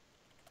home.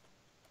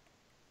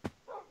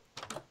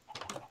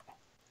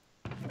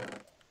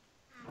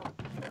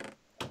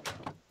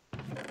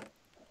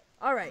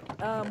 Alright,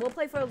 we'll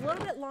play for a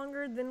little bit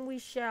longer, then we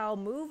shall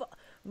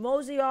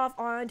mosey off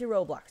onto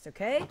Roblox,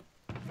 okay?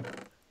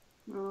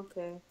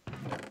 Okay.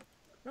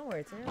 Don't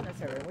worry, it's not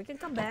necessary. We can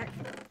come back.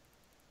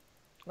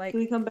 Like, Can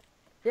we come back?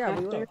 yeah,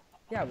 after? we will.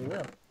 Yeah, we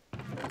will.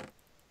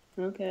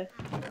 Okay.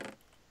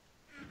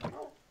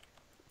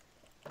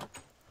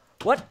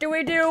 What do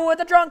we do with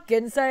a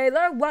drunken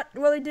sailor? What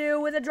will he do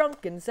with a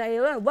drunken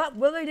sailor? What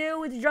will he do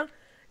with a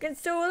drunken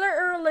sailor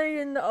early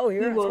in the... Oh,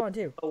 here, it's one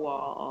too. A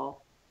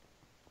wall.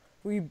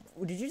 Did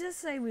you just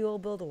say we will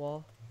build a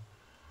wall?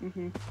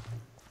 Mm-hmm.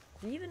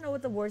 Do you even know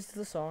what the words to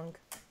the song?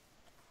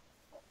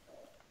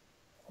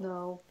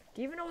 No.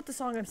 Do you even know what the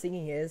song I'm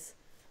singing is?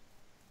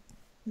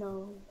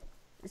 No.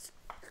 It's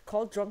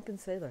called Drunken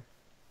Sailor.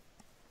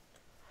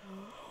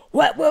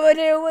 What will we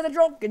do with a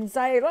drunken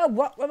sailor?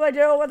 What will we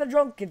do with a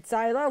drunken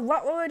sailor?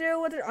 What will we do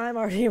with it? I'm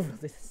already able to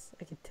this.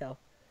 I can tell.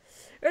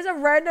 There's a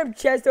random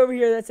chest over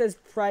here that says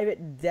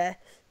Private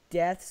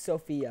Death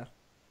Sophia.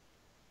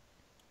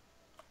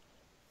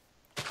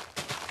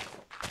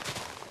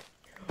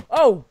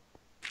 Oh!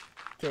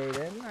 Okay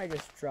then, I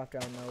just dropped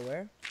down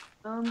nowhere.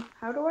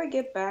 How do I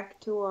get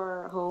back to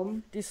our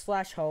home? Do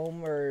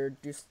 /home or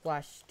do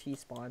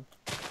 /t-spawn.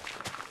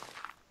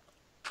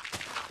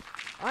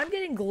 I'm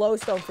getting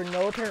glowstone for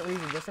no apparent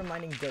reason, just from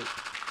mining dirt.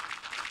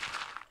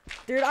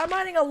 Dude, I'm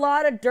mining a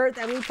lot of dirt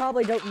that we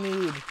probably don't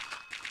need.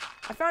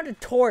 I found a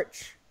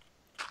torch.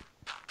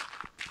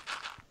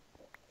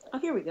 Oh,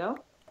 here we go.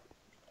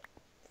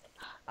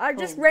 I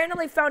just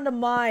randomly found a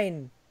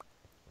mine.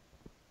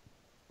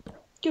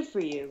 Good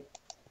for you.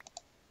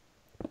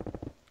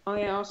 Oh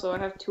yeah, also I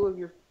have 2 of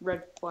your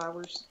red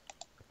flowers.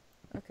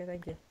 Okay,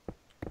 thank you.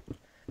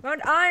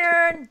 Found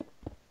iron!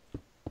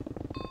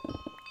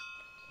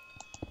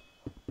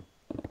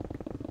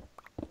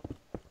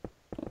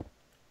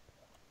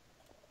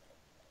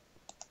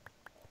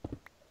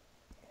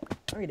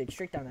 I'm gonna dig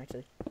straight down,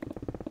 actually.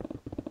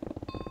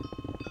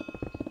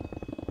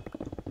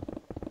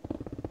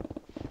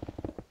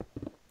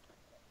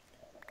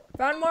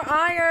 Found more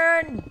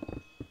iron!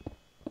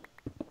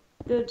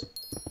 Good.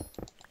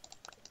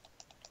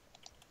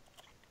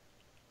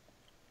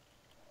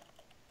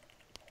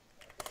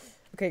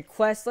 Okay,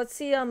 quest. Let's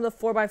see the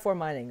 4x4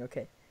 mining.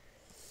 Okay.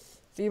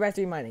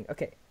 3x3 mining.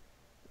 Okay.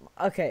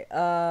 Okay,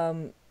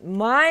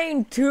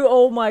 mine too.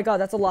 Oh my god,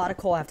 that's a lot of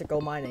coal I have to go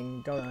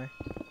mining, don't I?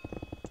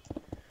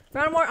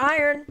 Found more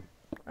iron.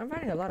 I'm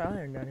finding a lot of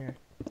iron down here.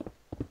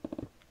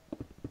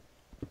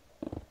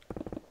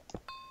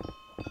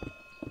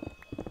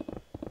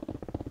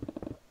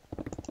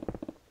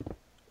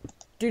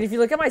 Dude, if you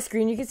look at my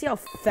screen, you can see how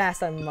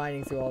fast I'm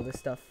mining through all this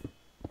stuff.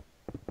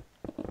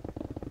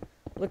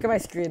 Look at my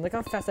screen. Look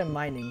how fast I'm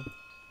mining.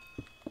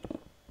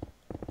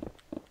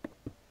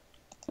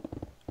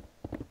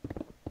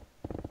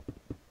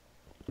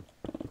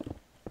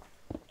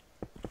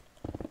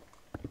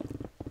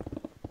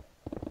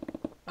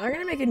 I'm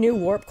gonna make a new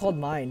warp called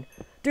mine.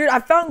 Dude, I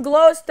found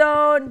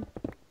glowstone!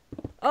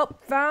 Oh,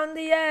 found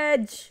the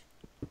edge!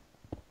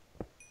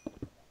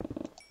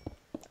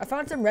 I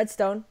found some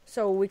redstone,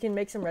 so we can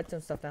make some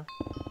redstone stuff now.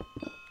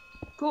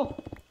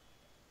 Cool.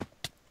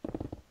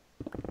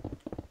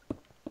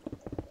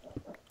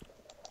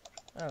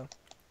 Oh.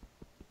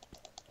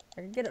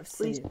 I can get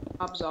Please obsidian.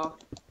 mobs off.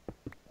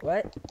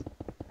 What?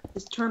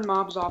 Just turn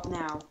mobs off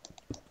now.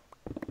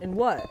 And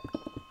what?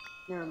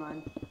 Never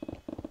mind.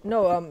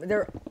 No,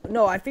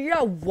 I figured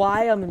out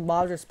why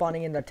mobs are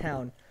spawning in the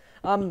town.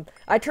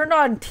 I turned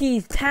on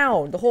T's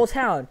town, the whole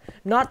town,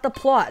 not the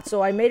plot.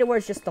 So I made it where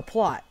it's just the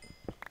plot.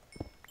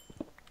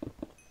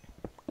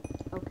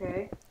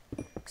 Okay.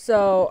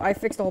 So I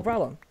fixed the whole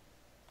problem.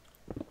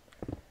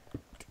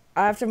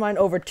 I have to mine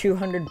over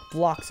 200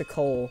 blocks of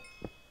coal.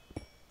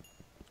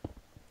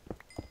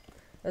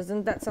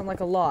 Doesn't that sound like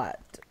a lot?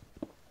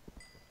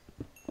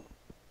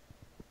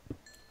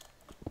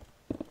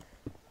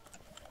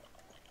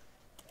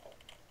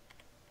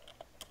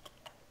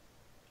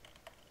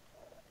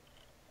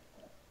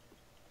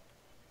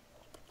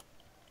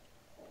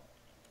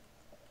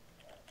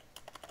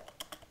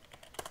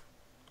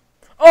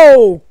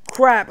 Oh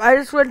crap! I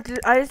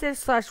just did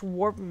slash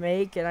warp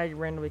make and I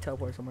randomly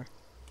teleported somewhere.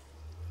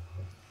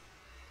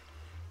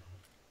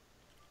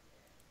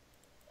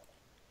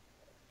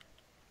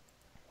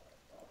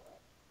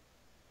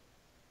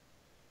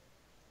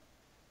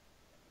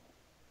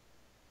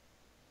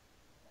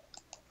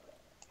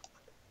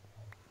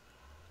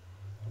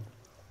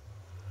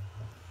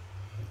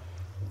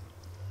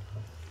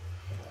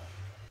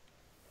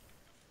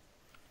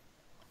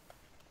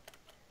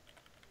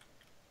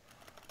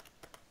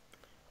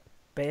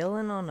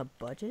 Bailing on a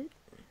budget?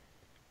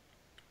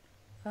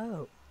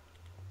 Oh.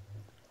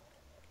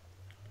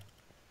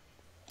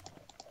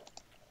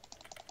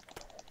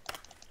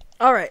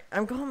 Alright,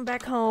 I'm going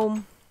back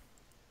home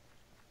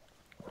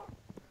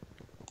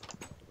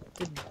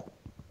to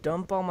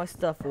dump all my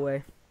stuff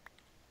away.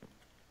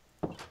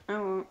 I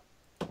won't.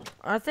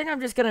 I think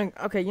I'm just gonna...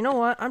 Okay, you know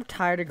what? I'm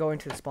tired of going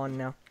to the spawn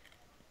now.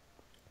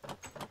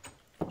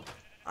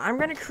 I'm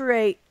gonna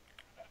create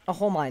a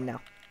whole mine now.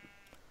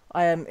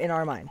 I am in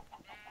our mine.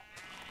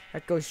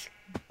 That goes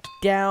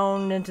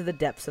down into the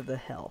depths of the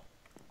hell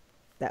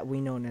that we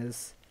know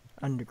as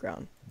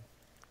underground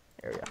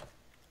area.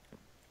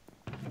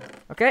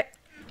 Okay?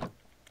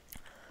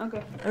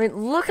 Okay. I mean,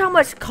 look how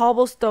much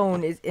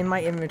cobblestone is in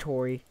my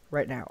inventory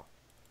right now.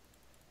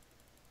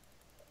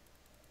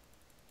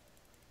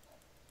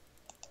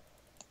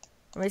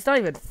 I mean, it's not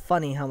even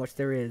funny how much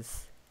there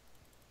is.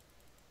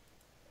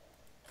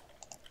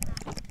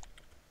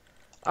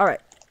 Alright.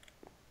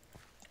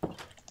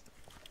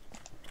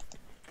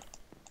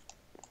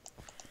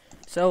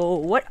 So,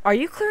 what? Are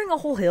you clearing a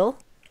whole hill?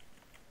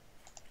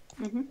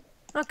 Mhm.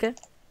 Okay.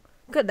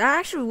 Good. That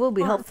actually will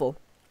be helpful.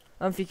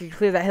 If you could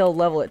clear that hill,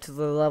 level it to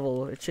the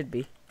level it should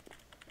be.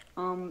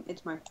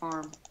 It's my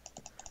farm.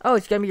 Oh,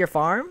 it's gonna be your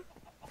farm?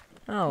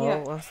 Oh, Yeah.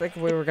 well, I was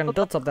thinking we were gonna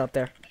build something out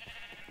there.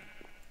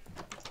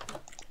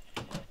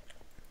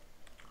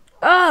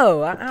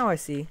 Oh, now I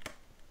see.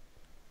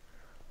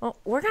 Well,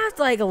 we're gonna have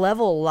to, like,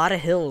 level a lot of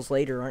hills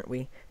later, aren't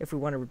we? If we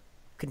want to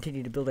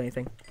continue to build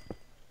anything.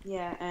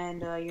 Yeah,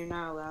 and you're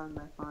not allowed in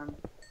my farm.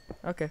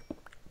 Okay.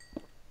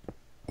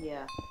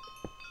 Yeah.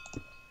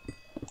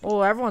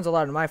 Well, everyone's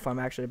allowed in my farm,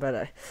 actually,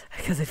 but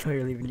because I don't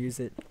really even use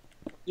it.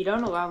 You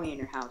don't allow me in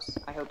your house.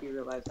 I hope you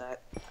realize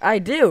that. I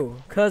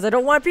do, because I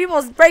don't want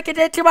people breaking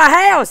into my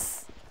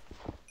house!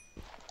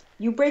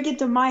 You break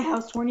into my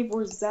house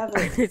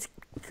 24/7. It's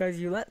because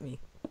you let me.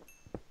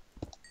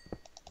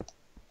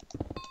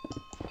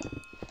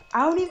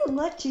 I don't even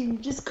let you. You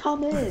just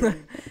come in.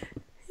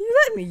 You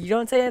let me. You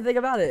don't say anything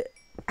about it.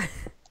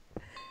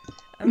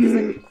 I'm just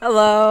like,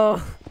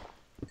 hello.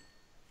 I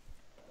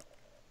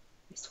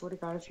swear to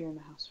God, if you're in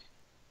the house.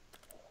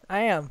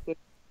 I am.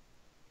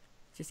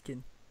 Just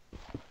kidding.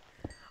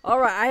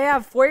 Alright, I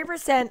have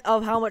 40%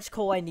 of how much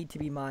coal I need to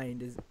be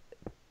mined.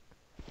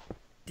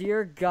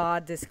 Dear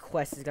God, this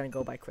quest is gonna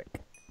go by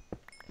quick.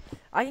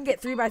 I can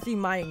get 3x3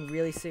 mining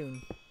really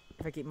soon.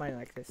 If I keep mining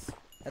like this.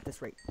 At this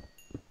rate.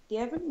 Do you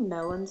have any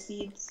melon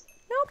seeds?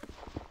 Nope.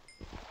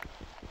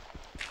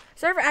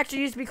 Server actually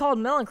used to be called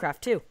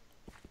MedCraft too.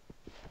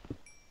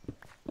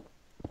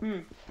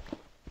 Hmm.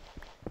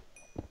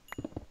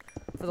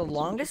 For the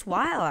longest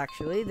while,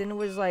 actually. Then it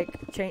was like,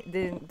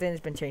 then it's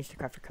been changed to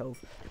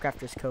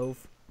Crafter's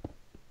Cove.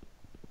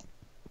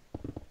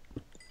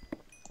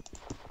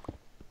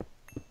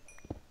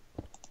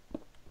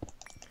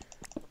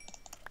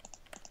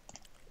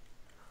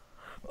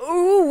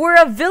 Ooh, we're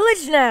a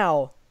village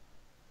now.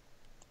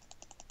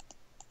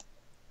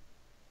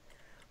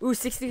 Ooh,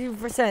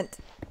 62%.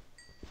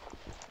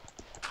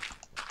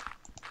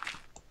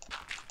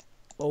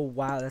 Oh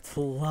wow, that's a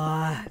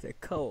lot of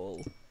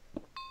coal.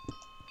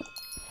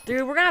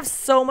 Dude, we're gonna have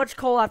so much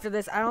coal after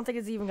this. I don't think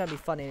it's even gonna be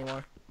fun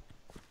anymore.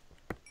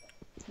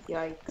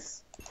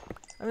 Yikes.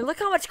 I mean, look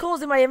how much coal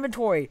is in my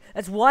inventory.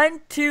 That's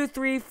 1, 2,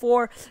 3,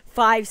 4,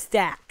 5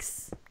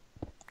 stacks.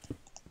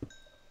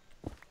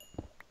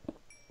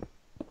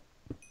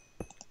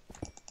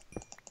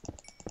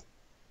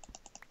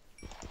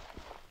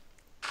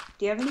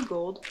 Do you have any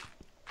gold?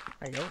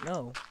 I don't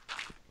know.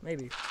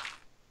 Maybe.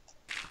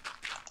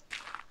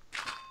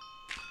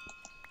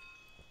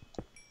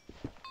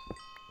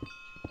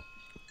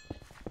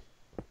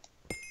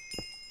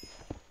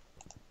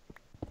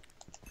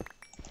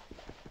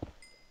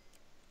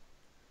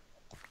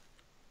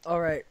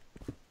 Alright.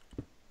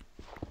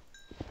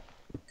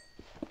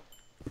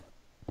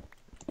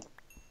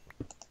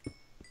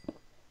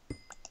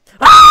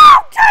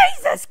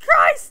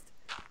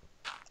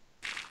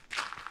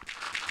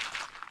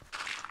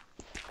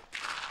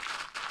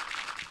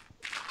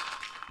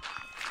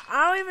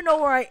 I don't even know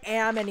where I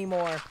am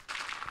anymore.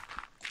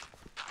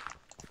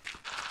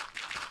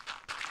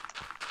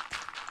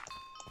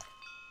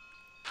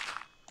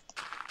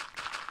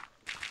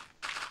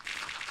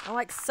 I'm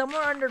like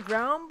somewhere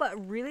underground,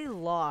 but really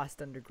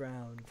lost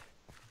underground.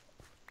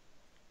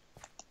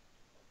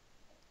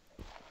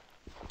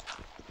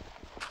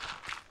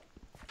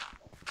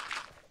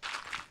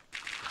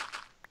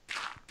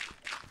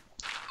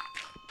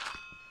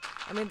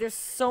 I mean, there's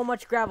so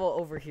much gravel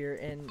over here,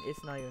 and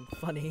it's not even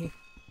funny.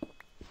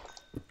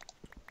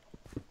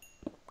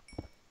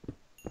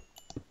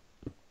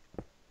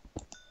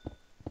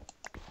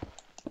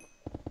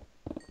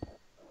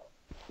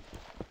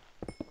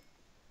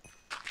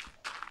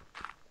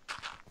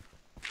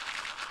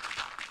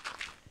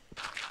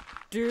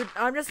 Dude,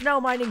 I'm just now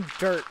mining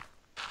dirt.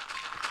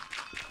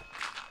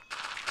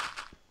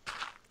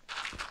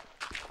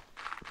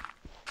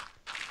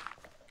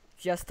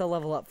 Just to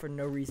level up for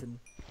no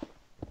reason.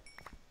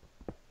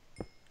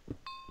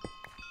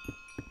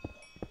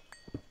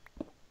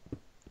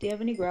 Do you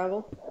have any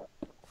gravel?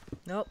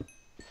 Nope.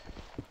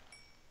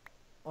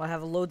 Well, I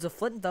have loads of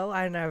flint though.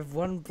 I have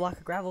 1 block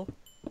of gravel.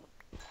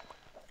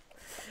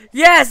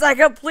 Yes, I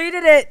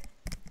completed it!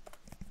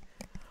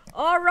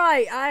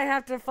 Alright, I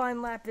have to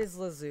find lapis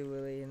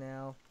lazuli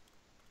now.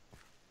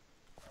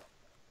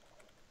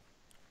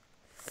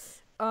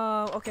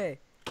 Okay.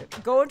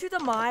 Go into the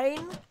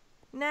mine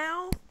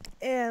now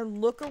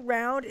and look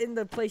around in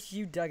the place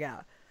you dug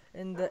out.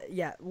 And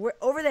yeah, we're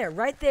over there,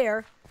 right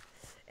there.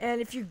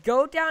 And if you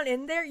go down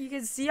in there, you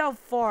can see how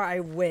far I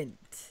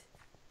went.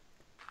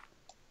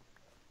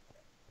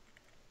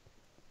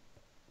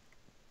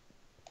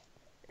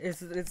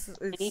 It's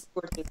I need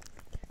torches.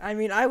 I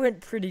mean, I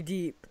went pretty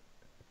deep.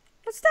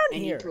 What's down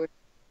here?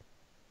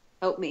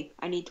 Help me.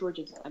 I need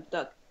torches. I'm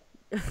stuck.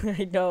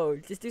 I know.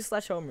 Just do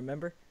 /home,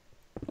 remember?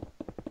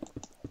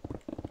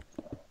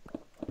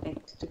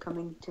 Thanks to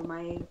coming to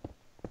my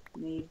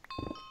need.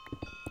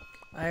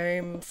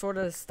 I'm sort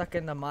of stuck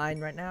in the mine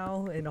right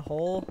now, in a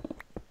hole.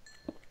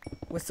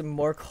 With some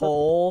more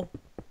coal.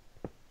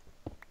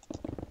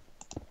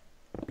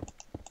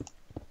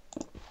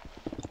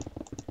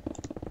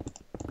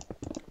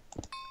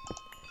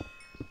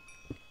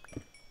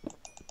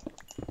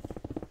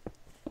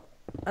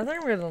 I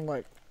think I'm gonna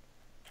like